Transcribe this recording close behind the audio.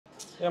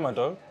Yeah, my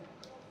dog.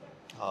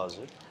 How's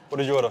it? What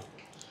did you order?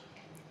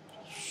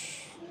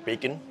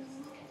 Bacon.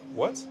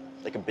 What?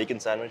 Like a bacon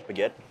sandwich,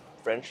 baguette,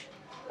 French.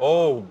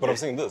 Oh, but I'm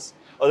saying this.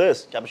 Oh,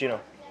 this, cappuccino.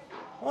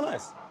 Oh,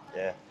 nice.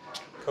 Yeah.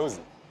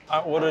 Cozy. I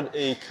ordered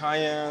a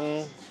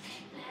cayenne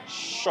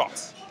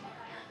shot.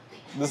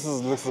 This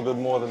looks a bit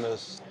more than a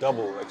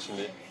double,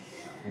 actually.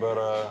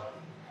 But,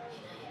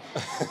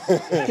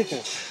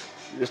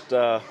 Just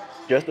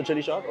the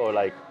chili shot or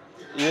like?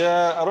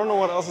 yeah, I don't know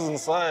what else is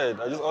inside.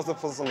 I just asked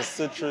for some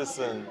citrus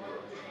and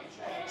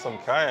some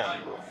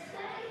cayenne, bro.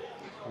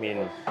 I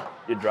mean,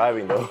 you're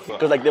driving though.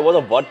 Because like there was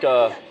a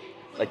vodka,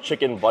 like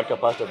chicken vodka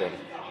pasta thing.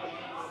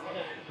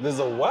 There's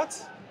a what?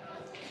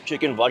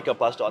 Chicken vodka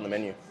pasta on the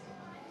menu.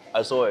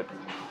 I saw it.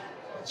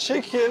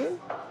 Chicken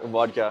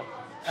Vodka.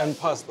 and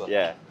pasta.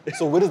 Yeah.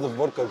 So where does the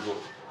vodka go?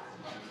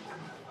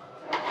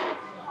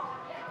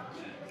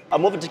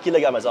 I'm more of a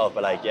tequila guy myself,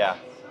 but like, yeah.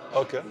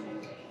 Okay.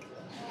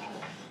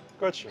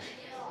 Gotcha.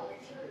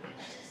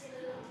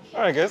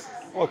 All right, guys.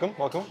 Welcome.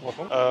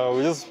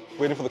 We're just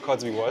waiting for the car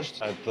to be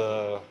washed at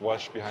the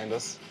wash behind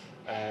us.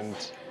 And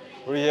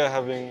we're here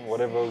having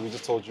whatever we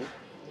just told you.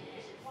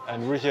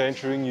 And we're here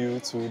introducing you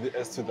to the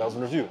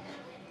S2000 review.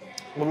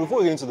 But before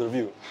we get into the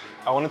review,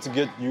 I wanted to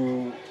get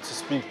you to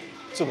speak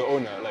to the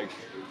owner, like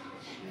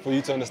for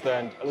you to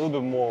understand a little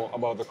bit more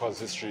about the car's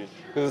history.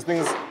 Because there's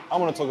things I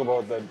want to talk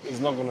about that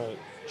is not going to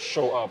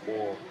show up,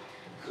 or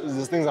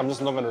there's things I'm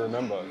just not going to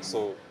remember.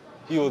 So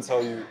he will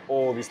tell you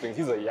all these things.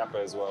 He's a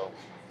yapper as well.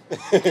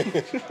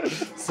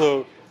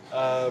 So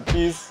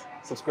please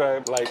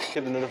subscribe, like,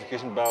 hit the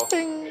notification bell.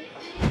 Ding.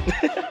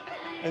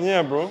 And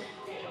yeah, bro,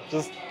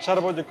 just chat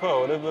about your car,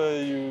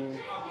 whatever you...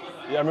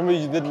 Yeah, I remember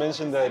you did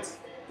mention that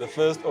the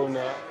first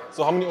owner...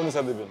 So how many owners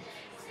have there been?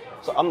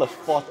 So I'm the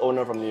fourth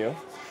owner from you.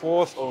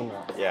 Fourth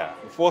owner. Yeah.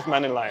 The fourth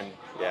man in line.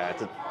 Yeah,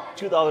 it's a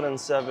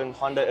 2007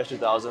 Honda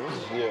S2000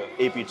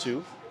 Yeah.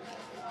 AP2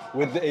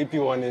 With the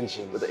AP1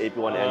 engine. with the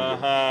AP1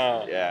 engine.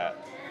 Uh-huh. Yeah.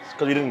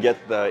 Because we didn't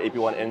get the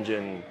AP1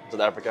 engine in South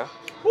Africa.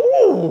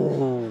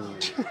 Ooh.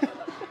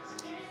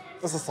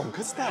 This is some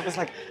good stuff. It's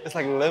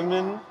like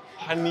lemon,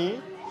 honey,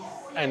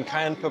 and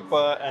cayenne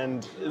pepper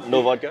and...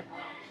 No vodka?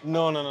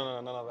 No, none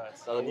of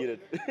that. Doesn't need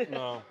it.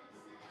 No,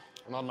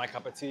 not my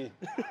cup of tea.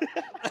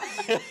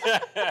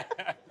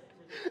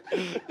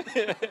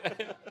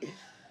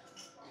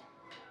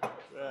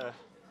 Yeah.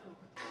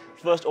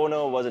 First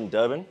owner was in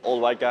Durban.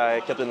 Old white guy,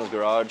 kept it in his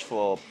garage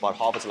for about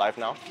half his life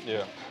now.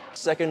 Yeah.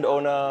 Second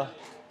owner,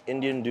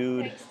 Indian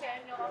dude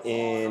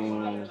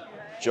in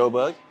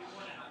Joburg.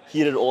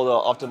 He did all the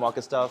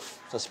aftermarket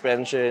stuff,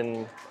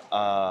 suspension,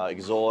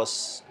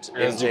 exhaust,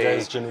 As you intake.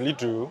 guys generally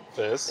do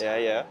first. Yeah,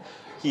 yeah.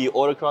 He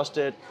autocrossed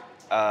it.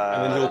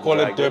 And then he'll call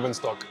it dragged Durban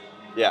stock.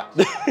 Yeah,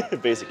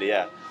 basically,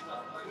 yeah.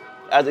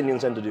 As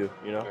Indians tend to do,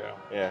 you know?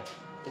 Yeah.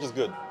 Which is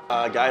good.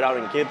 A guy down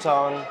in Cape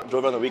Town,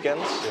 drove on the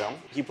weekends. Yeah.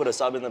 He put a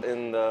sub in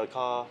the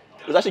car.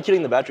 It was actually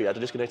killing the battery. I had to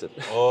disconnect it.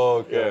 Oh,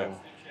 okay. Yeah.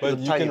 But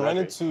It's a you tiny can run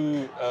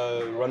battery. it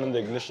to run on the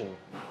ignition.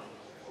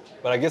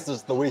 But I guess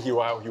it's the way he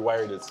wired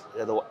it.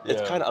 Yeah,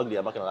 it's Yeah. kind of ugly,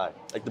 I'm not gonna lie.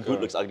 Like the boot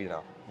Okay. looks ugly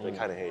now. I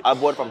kind of hate it. I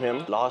bought it from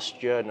him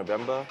last year in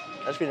November.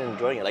 I've just been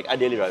enjoying it. Like I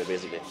daily drive it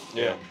basically.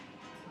 Yeah.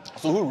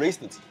 So who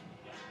raced it?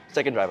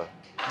 Second driver.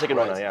 Second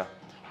Right. owner, yeah.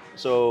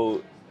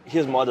 So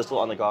his mod is still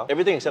on the car.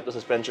 Everything except the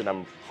suspension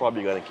I'm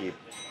probably gonna keep.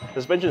 The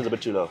suspension is a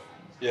bit too low.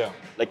 Yeah.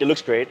 Like it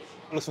looks great,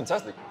 It looks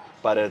fantastic.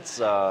 but it's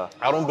I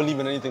don't believe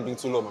in anything being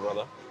too low, my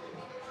brother.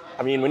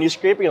 I mean when you're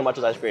scraping as much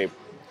as I scrape,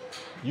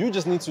 You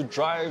just need to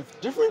drive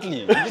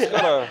differently. You just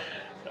gotta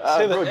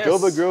say the bro, S.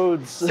 Joburg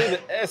roads. Say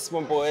the S, my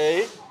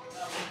boy.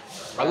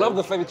 I love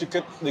the fact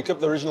that they kept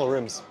the original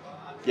rims.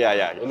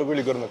 Yeah. They look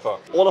really good in the car.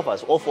 All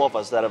four of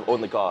us that have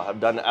owned the car have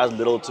done as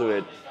little to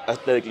it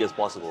aesthetically as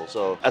possible.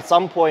 So at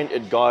some point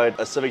it got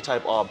a Civic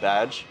Type R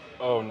badge.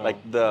 Oh no. Like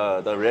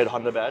the red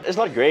Honda badge. It's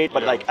not great,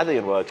 but Yeah. like I think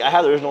it works. I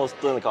have the original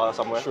still in the car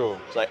somewhere. Sure.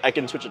 So I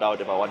can switch it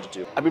out if I wanted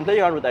to. I've been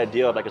playing around with the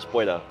idea of like a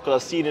spoiler because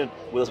I've seen it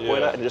with a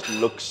spoiler Yeah. and it just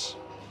looks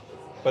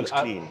But looks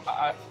clean.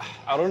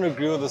 I don't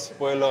agree with the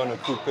spoiler on a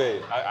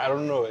coupe. I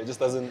don't know. It just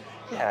doesn't.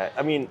 Yeah,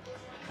 I mean,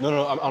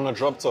 No, on a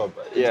drop top.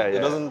 Yeah, It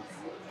yeah. doesn't.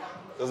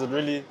 Does it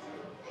really?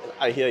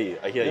 I hear you.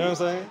 You know what I'm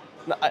saying?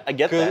 No, I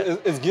get Because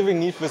that. it's giving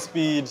Need for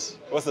Speed.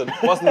 What's it?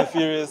 Fast and the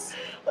Furious.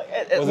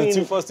 I Was mean, it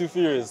Too Fast, Too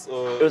Furious?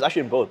 Or It was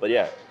actually in both, but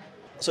yeah.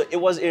 So it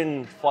was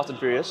in Fast and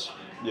Furious,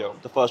 yeah,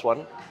 the first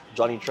one.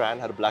 Johnny Tran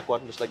had a black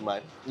one, just like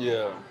mine.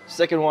 yeah.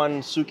 Second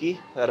one, Suki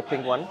had a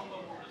pink one.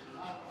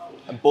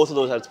 And both of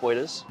those had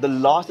spoilers. The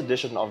last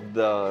edition of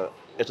the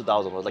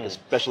S2000 was like a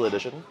special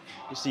edition.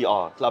 You see,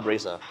 Club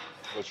Racer.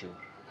 Got you.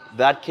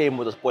 That came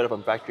with a spoiler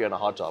from factory and a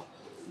hardtop.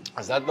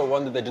 Is that the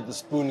one that they did the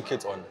spoon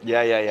kit on?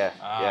 Yeah.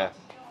 Ah. Yeah.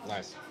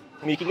 Nice.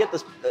 I mean, you can get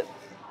this.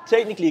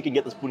 Technically, you can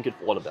get the spoon kit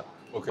for all of them.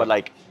 Okay. But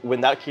like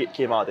when that kit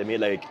came out, they made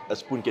like a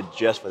spoon kit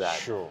just for that.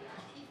 Sure.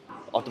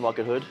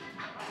 Aftermarket hood.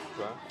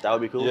 Okay. That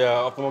would be cool.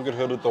 Yeah, aftermarket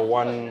hood with the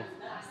one.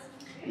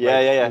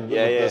 Yeah. with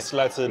The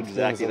slatted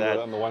Exactly things that.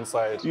 on the one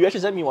side. You actually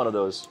sent me one of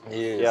those.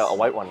 Yes. Yeah, a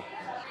white one.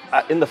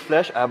 In the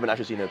flesh, I haven't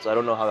actually seen it, so I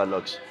don't know how that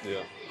looks.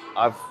 Yeah.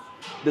 I've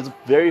there's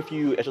very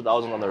few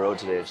S2000 on the road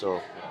today,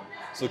 so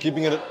So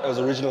keeping it as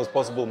original as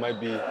possible might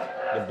be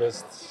the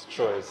best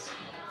choice.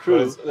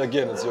 True. But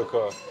again, it's your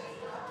car.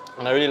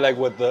 And I really like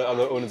what the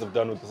other owners have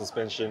done with the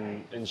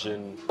suspension,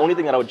 engine. only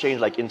thing that I would change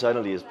like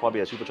internally is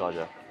probably a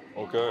supercharger.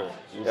 Okay.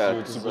 You Yeah,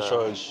 would 'cause,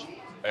 supercharge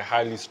a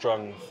highly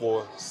strung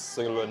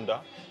 4-cylinder.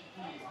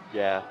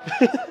 Yeah.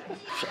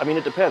 I mean,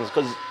 it depends,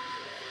 because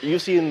you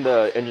see in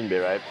the engine bay,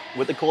 right?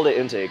 With the cold air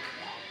intake,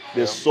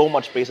 there's so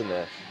much space in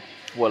there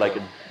where like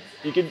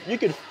you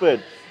could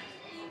fit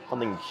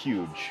something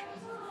huge.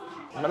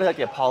 Not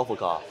exactly a powerful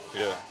car.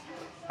 Yeah.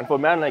 And for a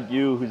man like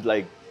you who's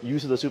like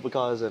used to the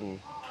supercars and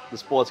the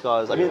sports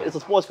cars, I mean, it's a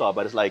sports car,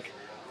 but it's like,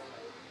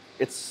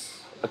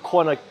 it's a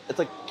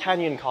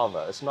canyon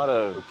carver. It's not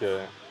a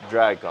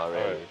drag car,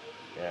 right? Alright.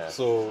 Yeah.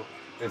 So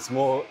it's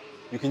more,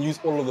 you can use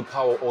all of the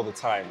power all the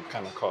time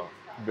kind of car.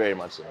 Very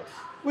much so.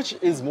 Which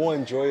is more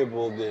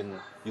enjoyable than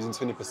using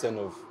 20%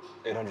 of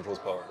 800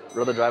 horsepower.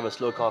 Rather drive a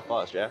slow car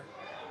fast, yeah?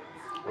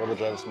 Rather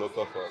drive a slow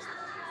car fast.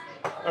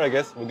 All right,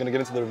 guys, we're gonna get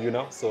into the review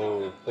now.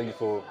 So thank you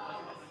for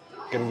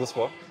getting this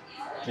far.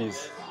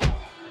 Please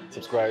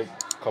subscribe,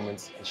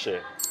 comment, and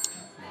share.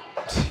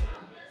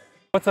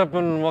 What's up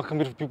and welcome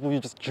beautiful people, you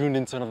just tuned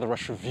into another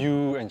Rush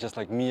review, and just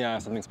like me I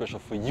have something special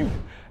for you.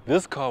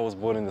 This car was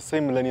born in the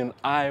same millennium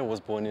I was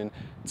born in,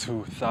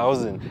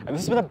 2000, and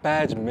this has been a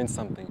badge meant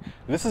something.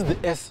 This is the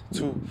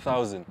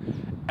S2000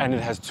 and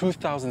it has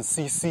 2000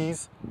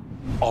 cc's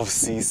of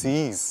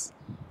cc's.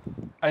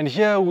 And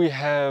here we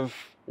have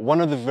one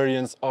of the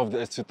variants of the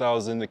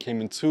S2000 that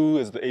came in two,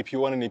 is the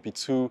AP1 and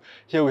AP2.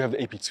 Here we have the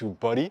AP2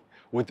 body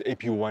with the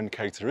AP1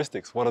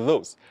 characteristics. What are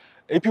those?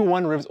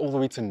 AP1 revs all the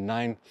way to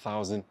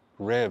 9,000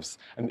 revs,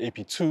 and the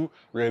AP2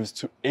 revs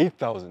to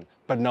 8,000.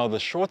 But now the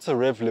shorter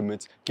rev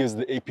limit gives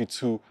the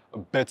AP2 a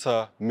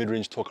better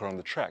mid-range torque around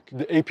the track.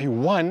 The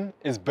AP1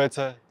 is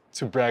better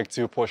to brag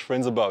to your Porsche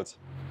friends about.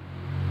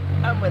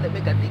 I'm gonna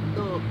make a big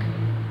look.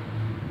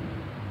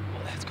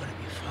 Oh, that's gonna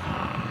be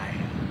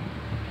fire.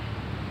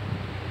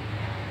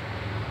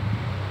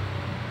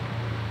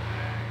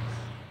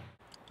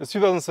 It's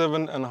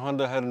 2007 and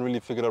Honda hadn't really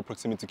figured out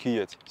proximity key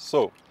yet.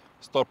 So,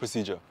 start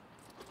procedure.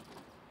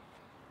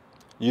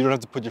 You don't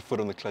have to put your foot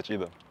on the clutch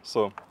either.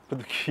 So, put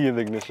the key in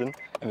the ignition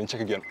and then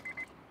check again.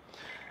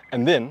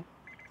 And then,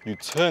 you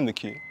turn the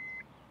key,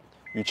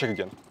 you check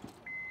again.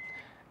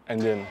 And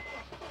then,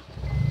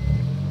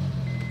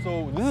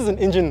 so this is an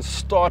engine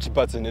start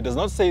button. It does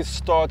not say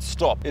start,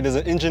 stop. It is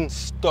an engine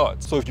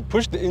start. So if you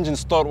push the engine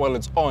start while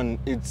it's on,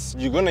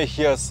 you're gonna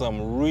hear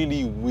some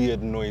really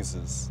weird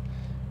noises.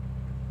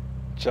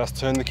 Just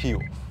turn the key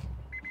off.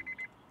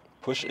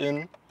 Push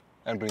in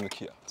and bring the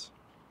key out.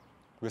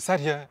 We're sat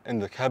here in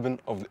the cabin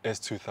of the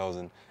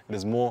S2000. It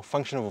is more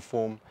function over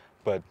form,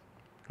 but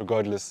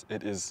regardless,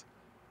 it is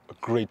a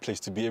great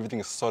place to be. Everything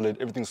is solid.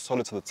 Everything's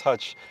solid to the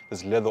touch.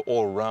 There's leather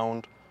all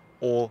around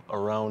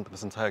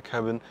this entire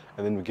cabin.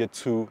 And then we get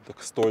to the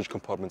storage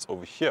compartments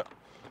over here.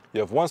 You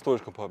have one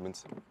storage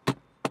compartment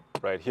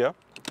right here,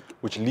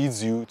 which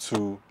leads you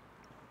to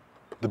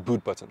the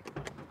boot button.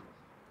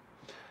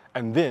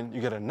 And then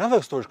you get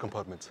another storage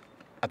compartment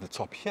at the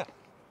top here,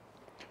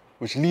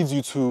 which leads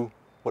you to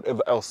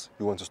whatever else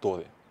you want to store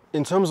there.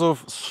 In terms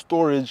of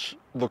storage,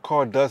 the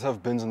car does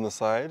have bins on the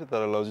side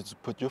that allows you to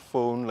put your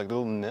phone, like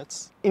little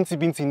nets,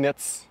 incy-bincy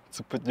nets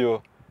to put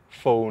your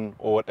phone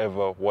or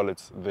whatever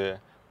wallets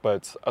there.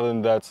 But other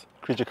than that,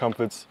 creature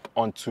comforts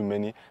aren't too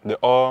many. There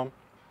are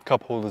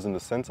cup holders in the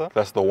center.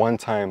 That's the one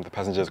time the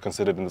passenger is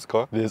considered in this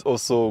car. There's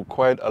also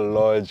quite a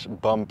large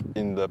bump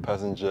in the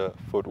passenger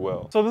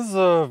footwell. So this is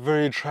a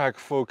very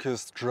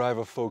track-focused,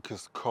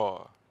 driver-focused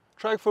car.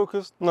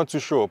 Track-focused, not too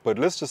sure, but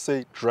let's just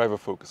say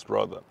driver-focused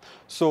rather.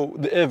 So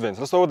the air vents,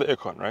 let's start with the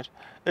aircon, right?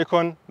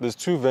 Aircon, there's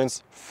two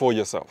vents for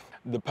yourself.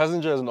 The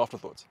passenger is an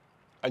afterthought,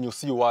 and you'll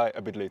see why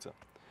a bit later.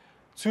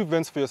 Two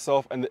vents for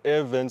yourself, and the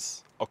air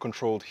vents are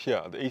controlled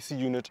here. The AC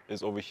unit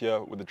is over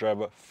here with the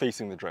driver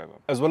facing the driver.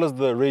 As well as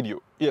the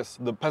radio. Yes,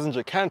 the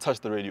passenger can touch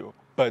the radio,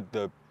 but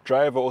the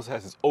driver also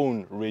has his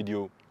own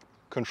radio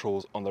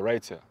controls on the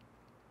right here.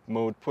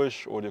 Mode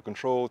push, audio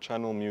control,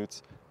 channel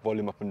mute,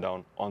 volume up and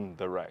down on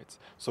the right.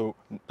 So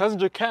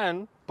passenger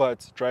can,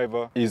 but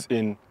driver is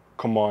in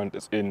command,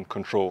 is in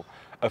control.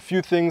 A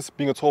few things,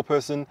 being a tall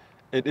person,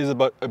 it is a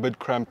bit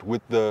cramped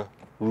with the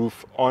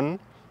roof on,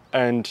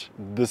 and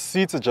the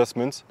seat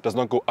adjustment does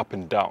not go up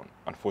and down,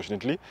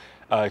 unfortunately.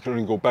 I can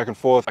only go back and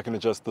forth. I can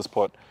adjust this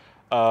part.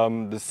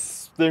 The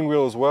steering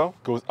wheel as well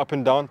goes up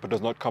and down, but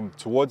does not come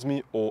towards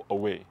me or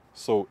away.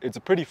 So it's a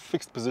pretty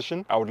fixed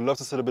position. I would love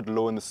to sit a bit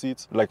low in the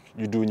seats like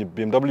you do in your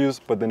BMWs,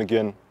 but then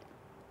again,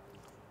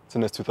 it's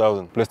an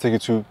S2000. Let's take you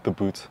to the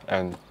boot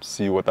and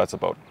see what that's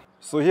about.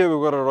 So here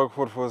we've got a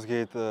Rockford Force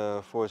Gate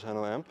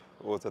 4-channel amp,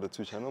 or is that a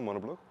 2-channel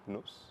monoblock? Who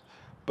knows?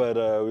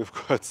 But we've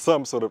got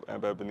some sort of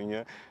amp happening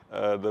here.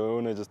 The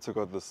owner just took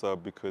out the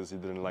sub because he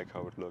didn't like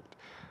how it looked.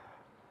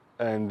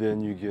 And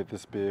then you get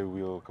this bare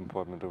wheel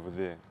compartment over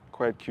there.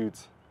 Quite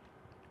cute,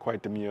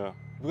 quite demure.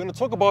 We're going to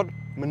talk about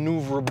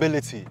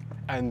maneuverability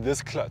and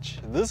this clutch.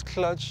 This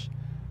clutch,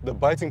 the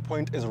biting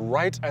point is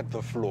right at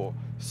the floor.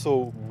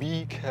 So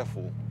be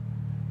careful.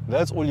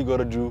 That's all you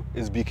gotta do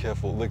is be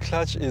careful. The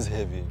clutch is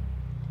heavy.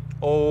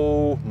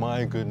 Oh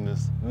my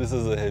goodness, this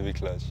is a heavy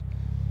clutch.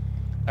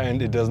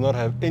 And it does not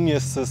have any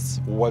assists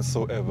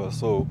whatsoever.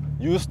 So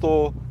you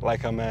stall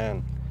like a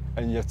man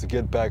and you have to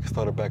get back,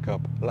 start it back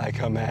up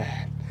like a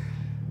man.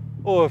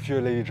 Or if you're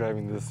a lady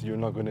driving this, you're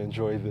not gonna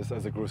enjoy this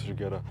as a grocery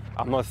getter.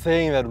 I'm not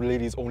saying that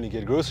ladies only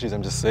get groceries,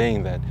 I'm just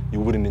saying that you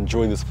wouldn't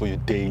enjoy this for your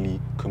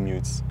daily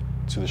commutes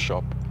to the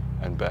shop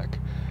and back.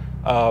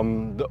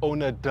 The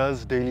owner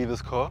does daily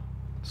this car,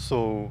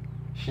 so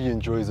he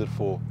enjoys it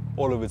for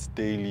all of its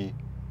daily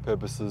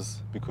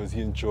purposes because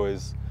he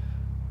enjoys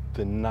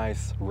the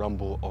nice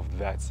rumble of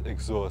that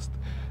exhaust.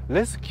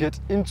 Let's get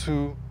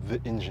into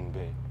the engine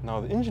bay. Now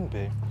the engine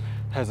bay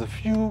has a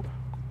few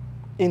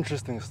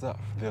interesting stuff.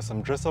 There's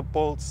some dress-up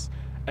bolts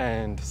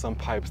and some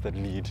pipes that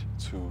lead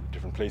to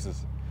different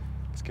places.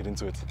 Let's get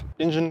into it.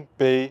 Engine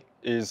bay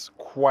is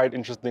quite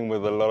interesting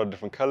with a lot of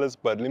different colors,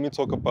 but let me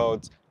talk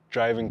about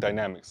driving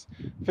dynamics.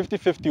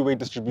 50-50 weight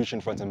distribution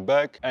front and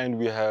back, and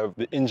we have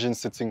the engine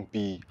sitting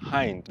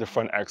behind the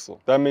front axle.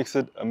 That makes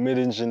it a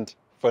mid-engined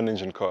front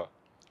engine car,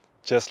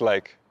 just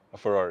like a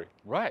Ferrari.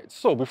 Right,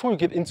 so before we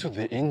get into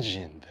the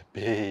engine,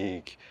 the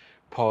big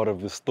part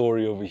of the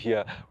story over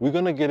here, we're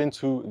gonna get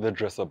into the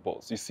dress-up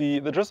bolts. You see,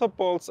 the dress-up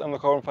bolts and the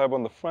carbon fiber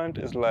on the front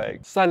is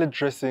like salad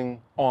dressing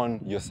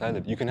on your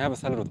salad. You can have a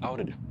salad without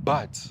it,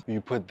 but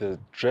you put the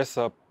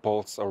dress-up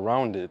bolts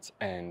around it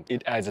and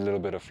it adds a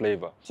little bit of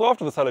flavor. So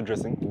after the salad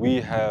dressing,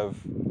 we have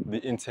the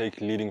intake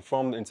leading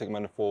from the intake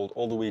manifold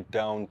all the way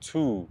down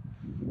to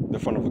the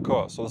front of the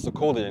car. So it's a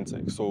colder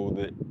intake. So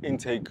the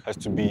intake has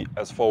to be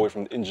as far away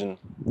from the engine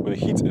where the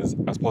heat is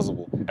as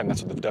possible. And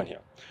that's what they've done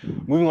here.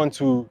 Moving on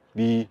to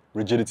the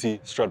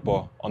rigidity strut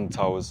bar on the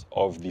towers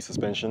of the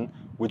suspension,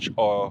 which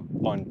are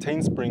on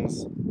Tein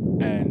springs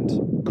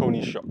and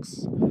Koni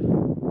shocks.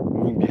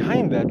 Moving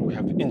behind that, we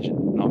have the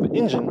engine. Now the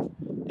engine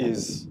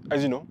is,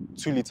 as you know,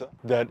 2 liter.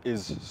 That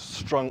is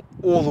strung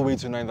all the way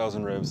to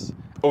 9,000 revs.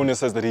 Owner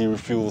says that he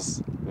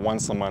refuels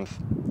once a month.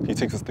 He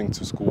takes this thing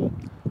to school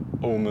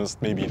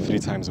almost maybe 3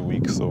 times a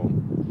week, so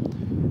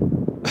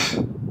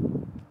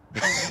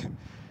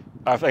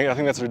I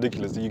think that's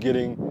ridiculous. You're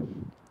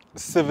getting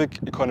civic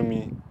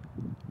economy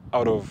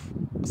out of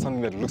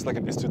something that looks like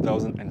an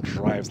S2000 and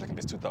drives like an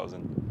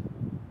S2000.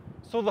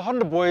 So the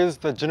Honda boys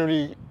that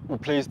generally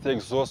replace the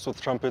exhaust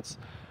with trumpets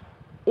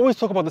always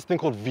talk about this thing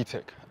called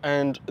VTEC,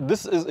 and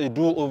this is a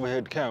dual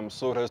overhead cam.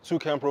 So it has 2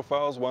 cam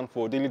profiles, one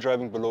for daily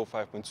driving below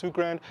 5.2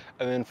 grand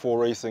and then for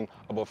racing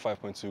above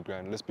 5.2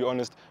 grand. Let's be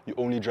honest, you're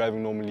only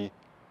driving normally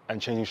and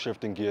changing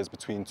shifting gears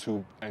between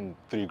 2 and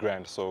 3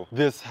 grand. So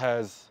this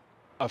has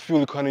a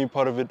fuel economy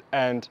part of it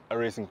and a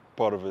racing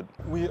part of it.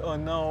 We are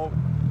now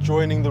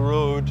joining the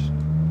road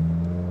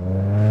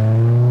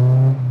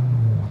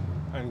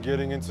and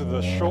getting into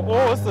the short,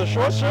 oh, it's the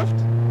short shift?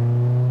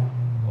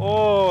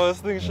 Oh,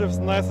 this thing shifts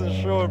nice and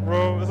short,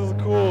 bro. This is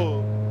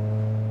cool.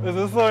 This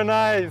is so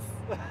nice.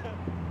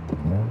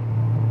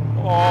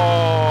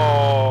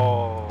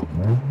 Oh.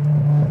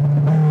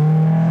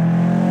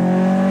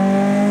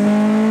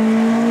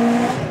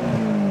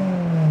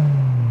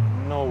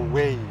 No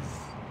ways.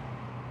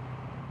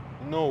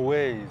 No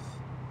ways.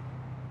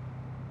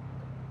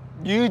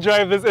 You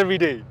drive this every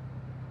day.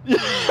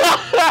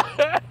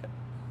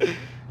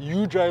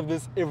 You drive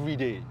this every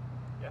day.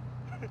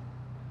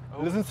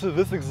 Listen to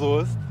this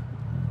exhaust.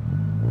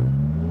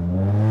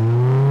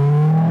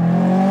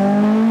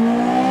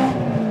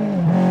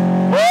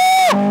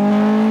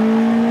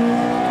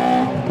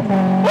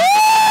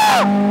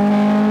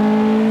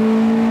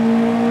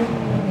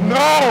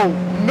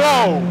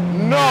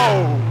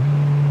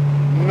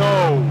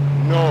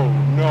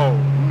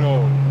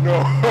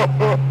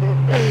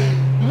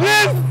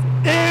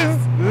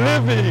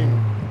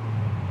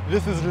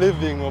 This is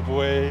living, my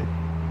boy.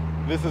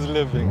 This is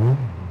living.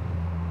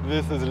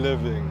 This is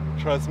living.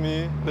 Trust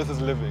me, this is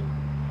living.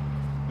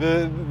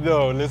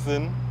 No,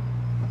 listen.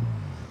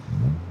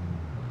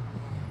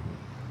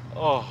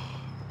 Oh.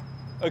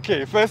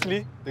 Okay,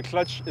 firstly, the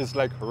clutch is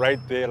like right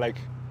there, like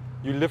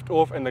you lift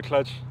off and the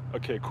clutch,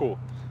 okay, cool.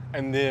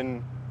 And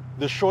then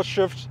the short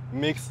shift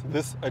makes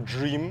this a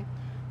dream.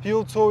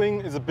 Heel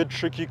towing is a bit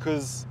tricky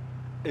because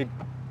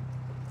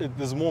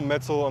there's more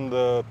metal on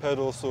the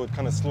pedal, so it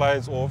kind of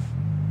slides off.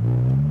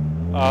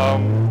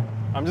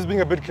 I'm just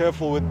being a bit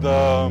careful with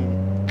the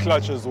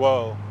clutch as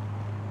well,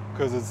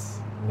 because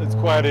it's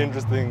quite an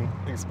interesting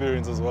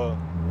experience as well.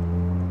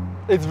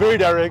 It's very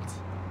direct.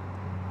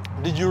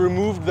 Did you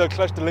remove the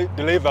clutch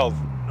delay valve?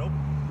 Nope.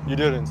 You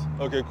didn't?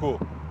 Okay, cool.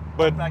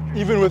 But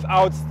even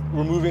without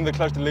removing the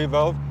clutch delay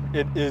valve,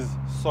 it is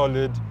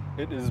solid,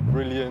 it is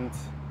brilliant.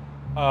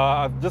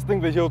 I just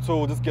think the heel toe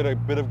will just get a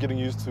bit of getting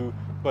used to,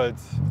 but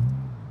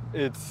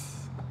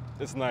it's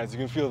nice. You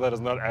can feel that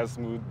it's not as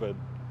smooth, but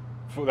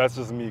that's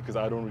just me because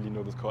I don't really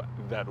know this car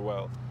that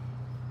well.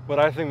 But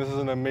I think this is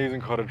an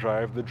amazing car to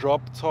drive. The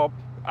drop top,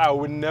 I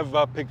would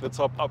never pick the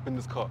top up in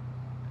this car.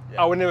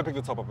 Yeah. I would never pick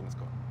the top up in this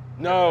car.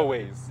 No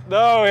ways.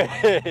 No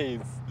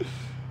ways.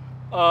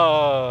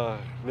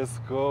 Let's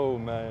go,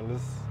 man.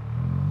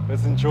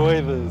 Let's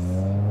enjoy this.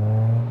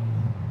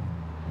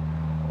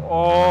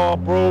 Oh,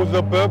 bro,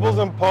 the burbles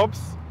and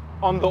pops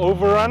on the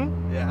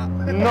overrun? Yeah.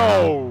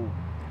 No!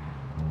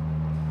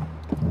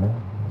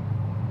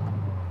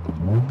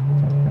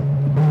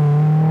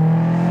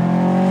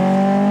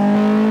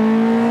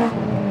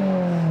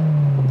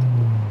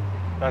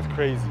 That's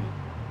crazy.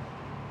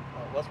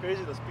 What's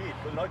crazy is the speed.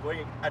 We're not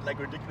going at like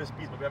ridiculous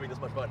speeds, but we're having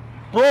this much fun.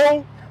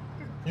 Bro,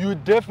 you're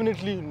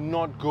definitely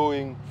not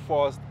going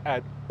fast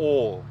at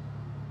all,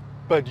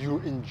 but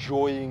you're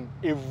enjoying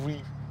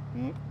every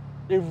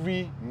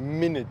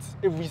minute,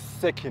 every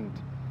second.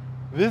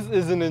 This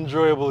is an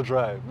enjoyable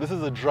drive. This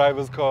is a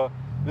driver's car.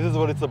 This is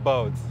what it's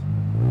about.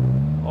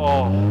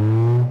 Oh.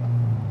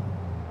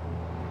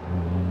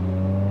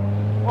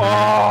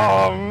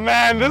 Oh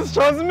man, this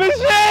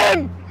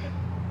transmission!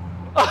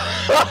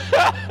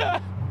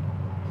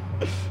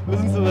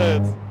 Listen to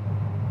that.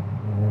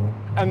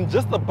 And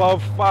just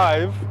above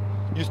 5,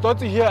 you start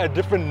to hear a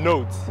different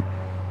note.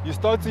 You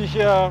start to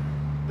hear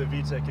The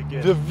VTEC kick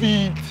in. the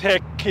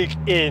VTEC kick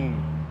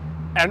in.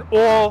 And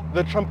all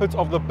the trumpets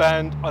of the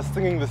band are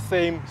singing the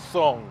same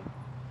song.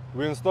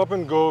 We're in stop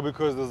and go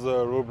because there's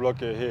a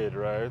roadblock ahead,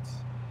 right?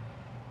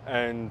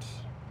 And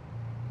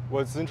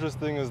what's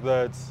interesting is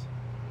that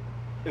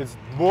it's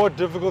more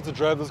difficult to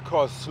drive this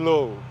car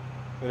slow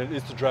than it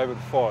is to drive it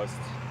fast.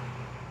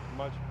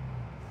 Much.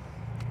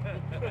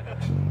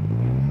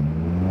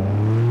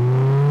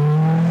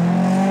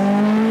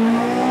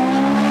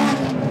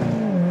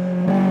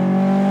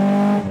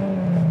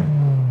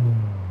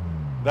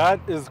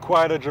 That is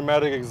quite a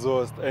dramatic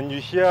exhaust, and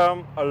you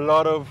hear a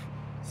lot of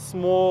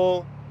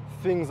small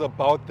things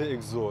about the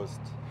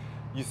exhaust.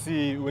 You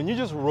see, when you're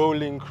just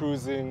rolling,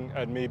 cruising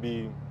at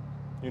maybe,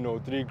 you know,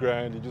 3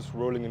 grand, you're just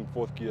rolling in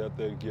 4th gear,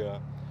 3rd gear,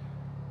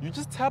 you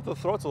just tap the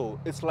throttle.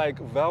 It's like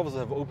valves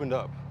have opened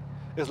up.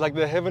 It's like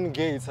the heaven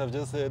gates have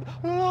just said,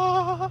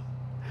 "Ah,"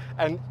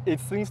 and it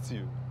sings to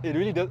you. It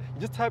really does.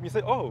 You just tap, you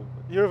say, oh,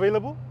 you're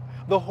available?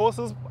 The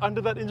horses under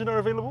that engine are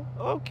available?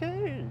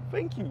 Okay,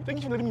 thank you. Thank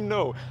you for letting me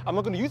know. I'm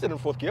not going to use it in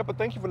 4th gear, but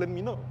thank you for letting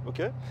me know,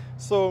 okay?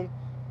 So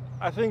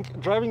I think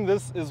driving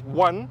this is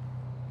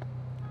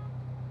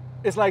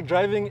it's like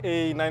driving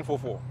a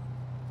 944.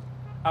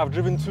 I've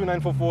driven 2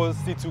 944s,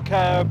 C2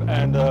 cab,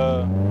 and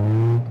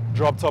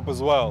drop top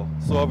as well.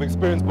 So I've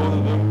experienced both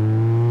of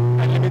them.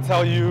 And let me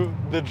tell you,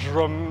 the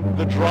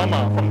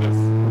drama from this,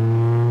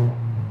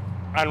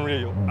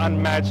 unreal,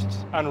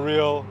 unmatched,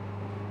 unreal.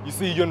 You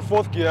see, you're in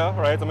 4th gear,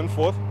 right? I'm in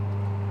 4th.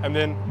 And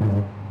then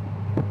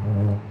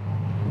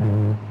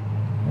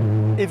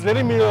it's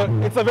letting me know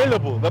it's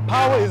available. The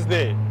power is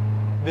there.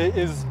 There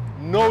is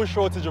no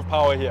shortage of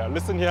power here.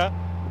 Listen here.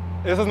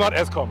 This is not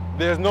ESCOM.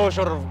 There's no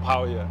shortage of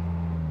power here.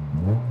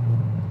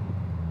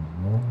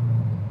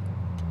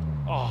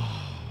 Oh.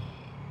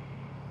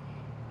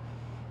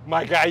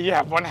 My guy, you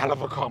have one hell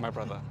of a car, my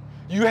brother.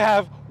 You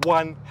have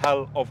one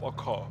hell of a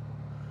car.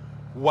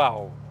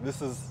 Wow,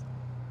 this is...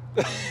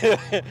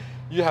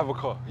 You have a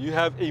car, you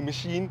have a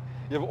machine,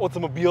 you have an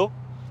automobile,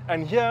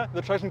 and here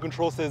the traction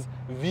control says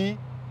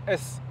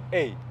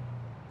VSA,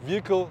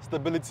 Vehicle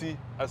Stability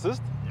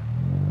Assist. Yeah.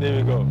 There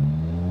we go.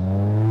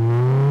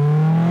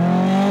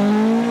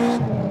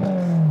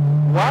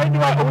 Why do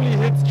I only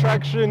hit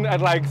traction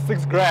at like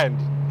 6 grand?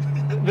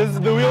 This is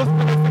the wheels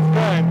spin at 6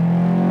 grand.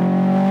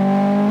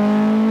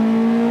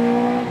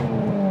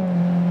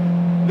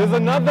 There's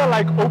another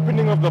like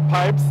opening of the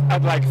pipes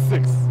at like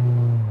 6.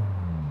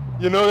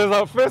 You know, there's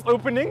our first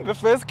opening, the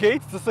first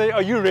gate to say,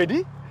 are you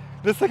ready?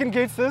 The second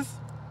gate says,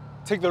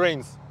 take the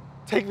reins.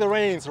 Take the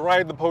reins,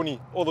 ride the pony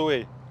all the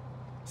way.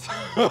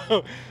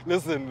 So,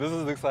 listen, this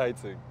is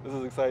exciting. This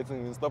is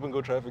exciting in stop and go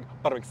traffic,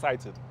 but I'm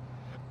excited.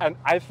 And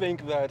I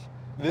think that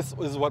this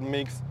is what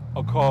makes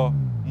a car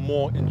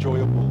more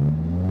enjoyable.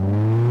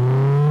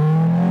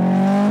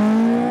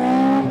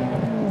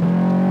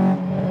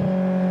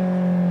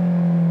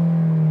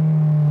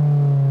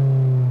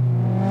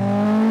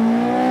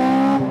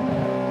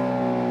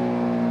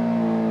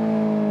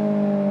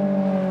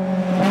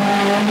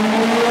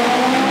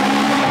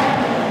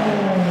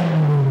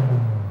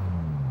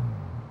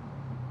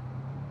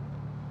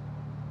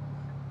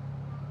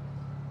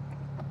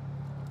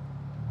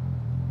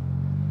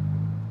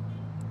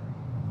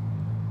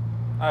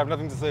 I have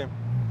nothing to say.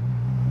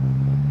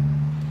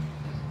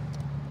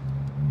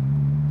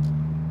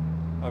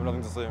 I have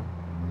nothing to say.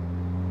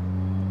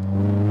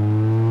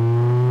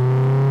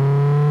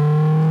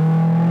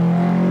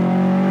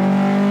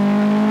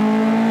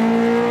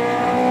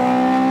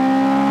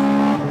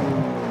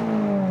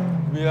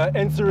 We are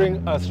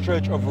entering a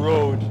stretch of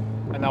road,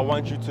 and I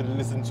want you to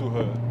listen to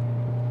her.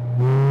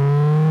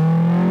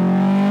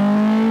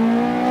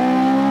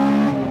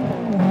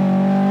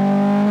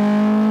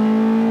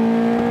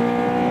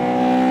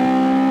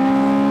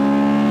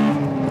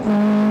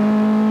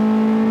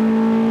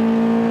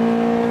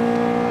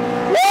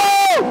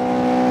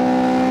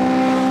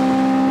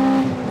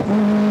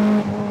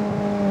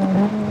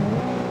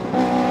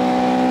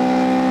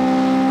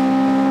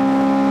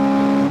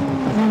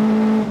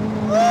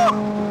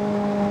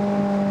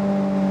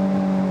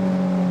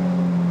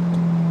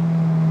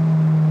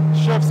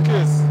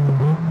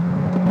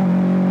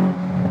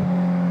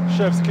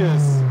 Chef's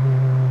kiss.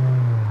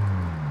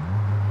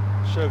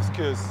 Chef's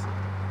kiss.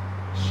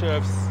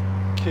 Chef's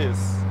kiss.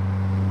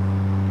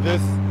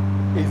 This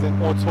is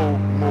an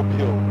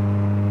automobile.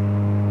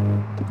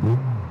 Ooh.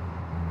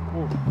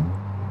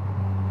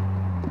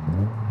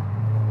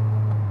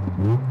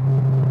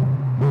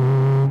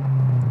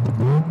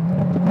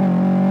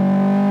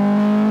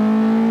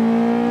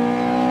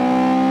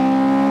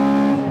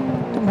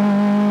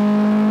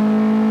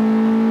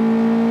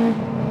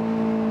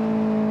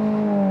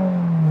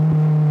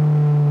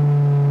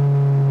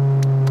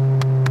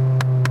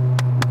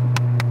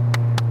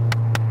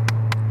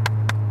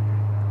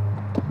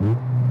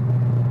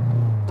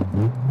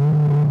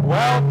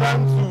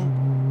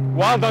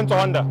 Well done to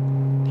Honda.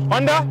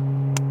 Honda?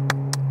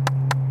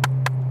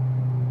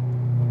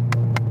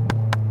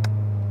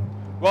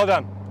 Well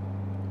done.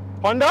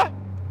 Honda?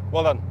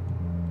 Well done.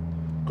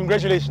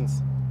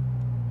 Congratulations.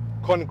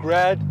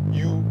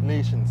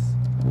 Congratulations.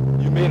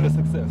 You made it a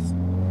success.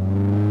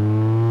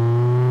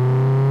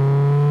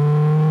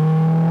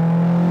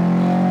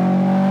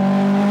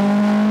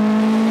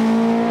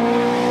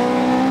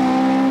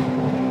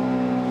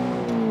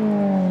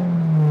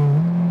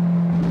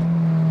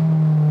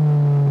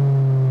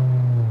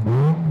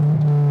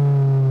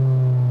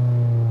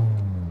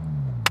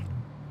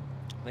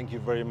 Thank you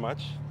very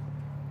much.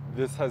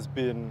 This has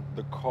been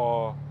the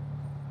car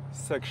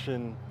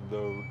section,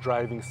 the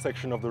driving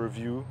section of the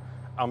review.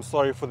 I'm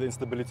sorry for the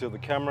instability of the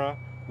camera.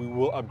 We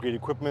will upgrade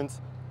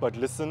equipment, but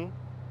listen,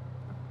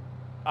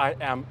 I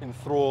am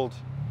enthralled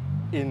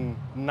in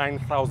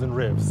 9,000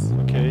 revs,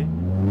 okay?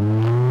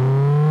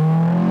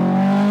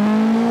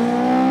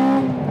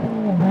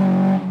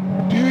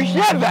 Do you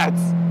hear that?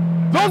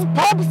 Those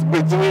pops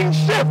between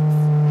shifts!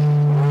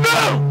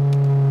 No!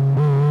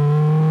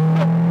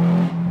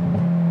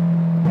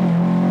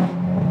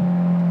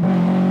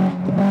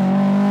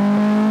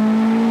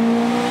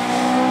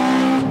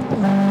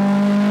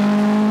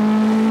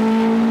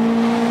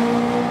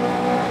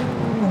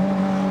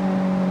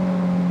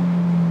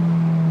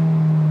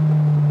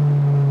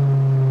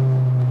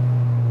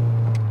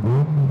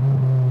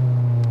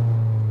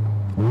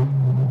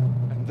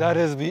 That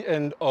is the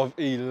end of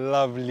a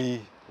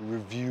lovely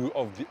review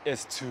of the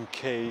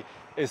S2K,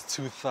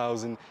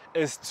 S2000,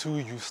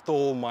 S2. You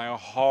stole my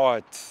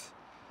heart.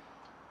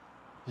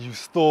 You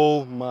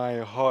stole my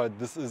heart.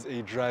 This is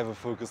a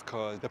driver-focused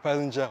car. The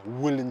passenger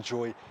will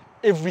enjoy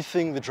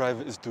everything the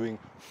driver is doing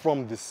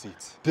from this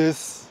seat.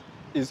 This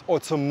is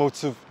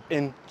automotive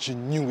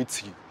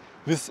ingenuity.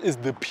 This is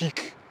the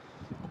peak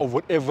of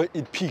whatever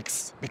it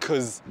peaks,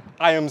 because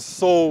I am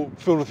so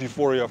filled with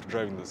euphoria after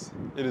driving this.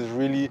 It is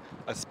really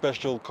a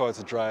special car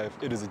to drive.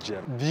 It is a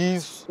gem.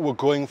 These were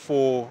going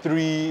for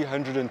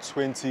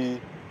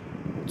 320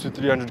 to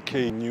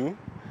 300K new,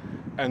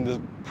 and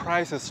the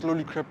price has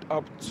slowly crept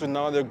up to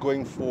now they're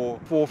going for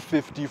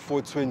 450,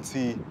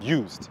 420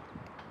 used.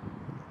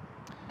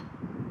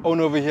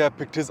 Owner over here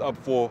picked his up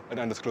for an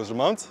undisclosed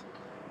amount,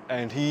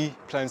 and he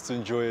plans to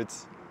enjoy it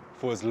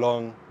for as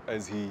long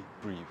as he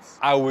breathes.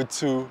 I would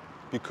too,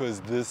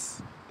 because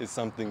this is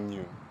something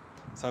new.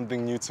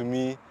 Something new to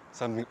me,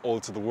 something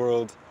old to the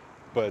world,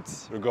 but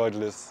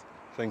regardless,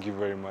 thank you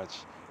very much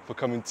for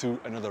coming to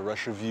another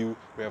Rush review.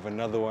 We have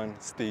another one,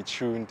 stay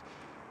tuned.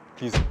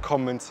 Please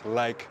comment,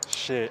 like,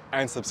 share,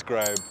 and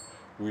subscribe.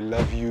 We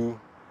love you,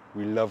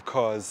 we love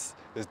cars.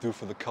 Let's do it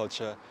for the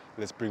culture.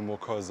 Let's bring more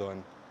cars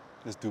on.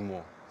 Let's do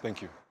more.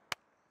 Thank you.